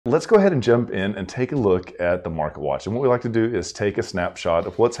let's go ahead and jump in and take a look at the market watch. And what we like to do is take a snapshot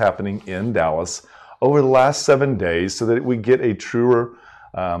of what's happening in Dallas over the last 7 days so that we get a truer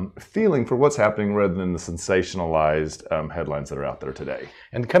feeling for what's happening rather than the sensationalized headlines that are out there today.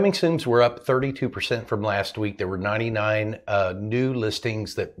 And coming soons were up 32% from last week. There were 99 new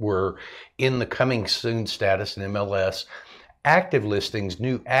listings that were in the coming soon status in MLS. Active listings,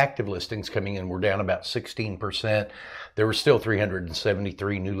 new active listings coming in were down about 16%. There were still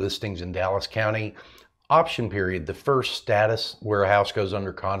 373 new listings in Dallas County. Option period, the first status where a house goes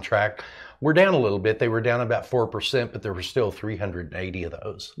under contract, we're down a little bit. They were down about 4%, but there were still 380 of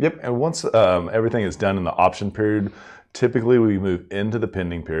those. Yep, and once everything is done in the option period, typically we move into the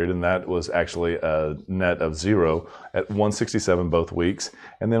pending period, and that was actually a net of 0 at 167 both weeks.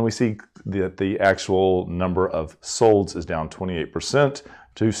 And then we see that the actual number of solds is down 28%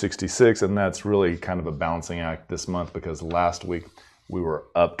 to 66, and that's really kind of a balancing act this month because last week we were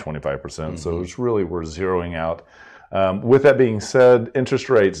up 25%. So it's really, we're zeroing out. With that being said, interest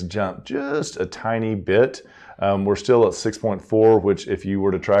rates jumped just a tiny bit. We're still at 6.4, which if you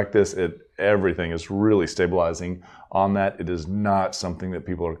were to track this, everything is really stabilizing on that. It is not something that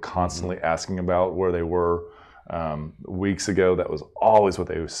people are constantly asking about where they were weeks ago. That was always what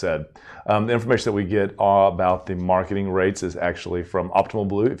they said. The information that we get about the marketing rates is actually from Optimal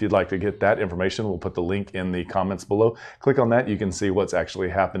Blue. If you'd like to get that information, we'll put the link in the comments below. Click on that. You can see what's actually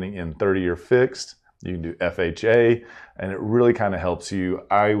happening in 30-year fixed. You can do FHA, and it really kind of helps you.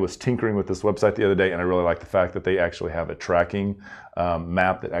 I was tinkering with this website the other day, and I really like the fact that they actually have a tracking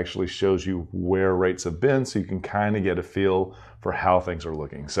map that actually shows you where rates have been, so you can kind of get a feel for how things are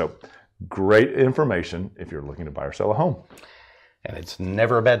looking. So great information if you're looking to buy or sell a home. And it's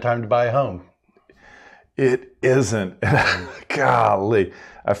never a bad time to buy a home. It isn't. Golly.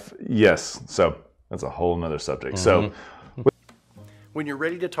 Yes, so that's a whole nother subject. So. When you're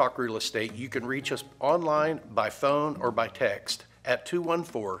ready to talk real estate, you can reach us online, by phone, or by text at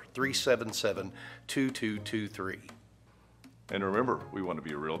 214-377-2223. And remember, we want to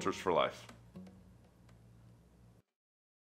be realtors for life.